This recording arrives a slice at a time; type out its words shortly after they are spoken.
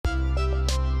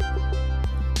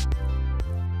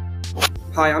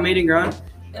Hi, I'm Aiden Grun.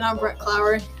 And I'm Brett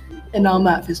Clowery. And I'm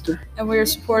Matt Pfister. And we are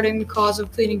supporting the cause of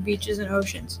cleaning beaches and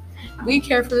oceans. We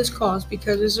care for this cause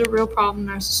because it is a real problem in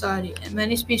our society, and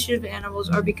many species of animals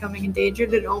are becoming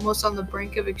endangered and almost on the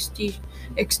brink of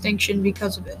extinction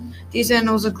because of it. These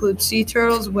animals include sea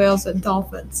turtles, whales, and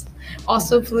dolphins.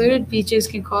 Also, polluted beaches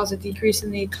can cause a decrease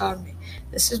in the economy.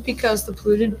 This is because the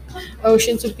polluted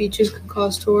oceans and beaches can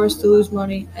cause tourists to lose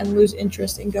money and lose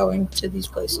interest in going to these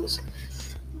places.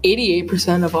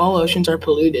 88% of all oceans are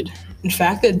polluted. In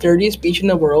fact, the dirtiest beach in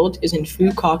the world is in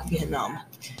Phu Quoc, Vietnam.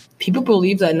 People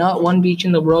believe that not one beach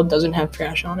in the world doesn't have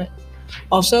trash on it.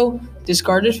 Also,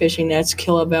 discarded fishing nets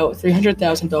kill about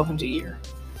 300,000 dolphins a year.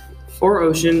 For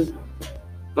Ocean,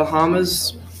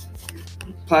 Bahamas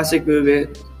Plastic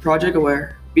Movement, Project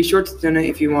Aware. Be sure to donate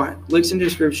if you want. Links in the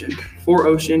description. For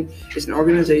Ocean is an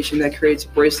organization that creates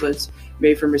bracelets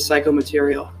made from recycled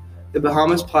material. The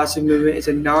Bahamas Plastic Movement is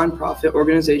a non-profit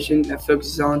organization that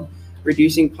focuses on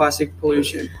reducing plastic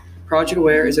pollution. Project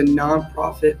Aware is a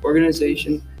non-profit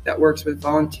organization that works with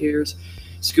volunteers,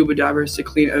 scuba divers to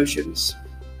clean oceans.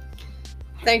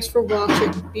 Thanks for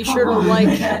watching. Be sure to like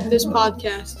this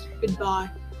podcast. Goodbye.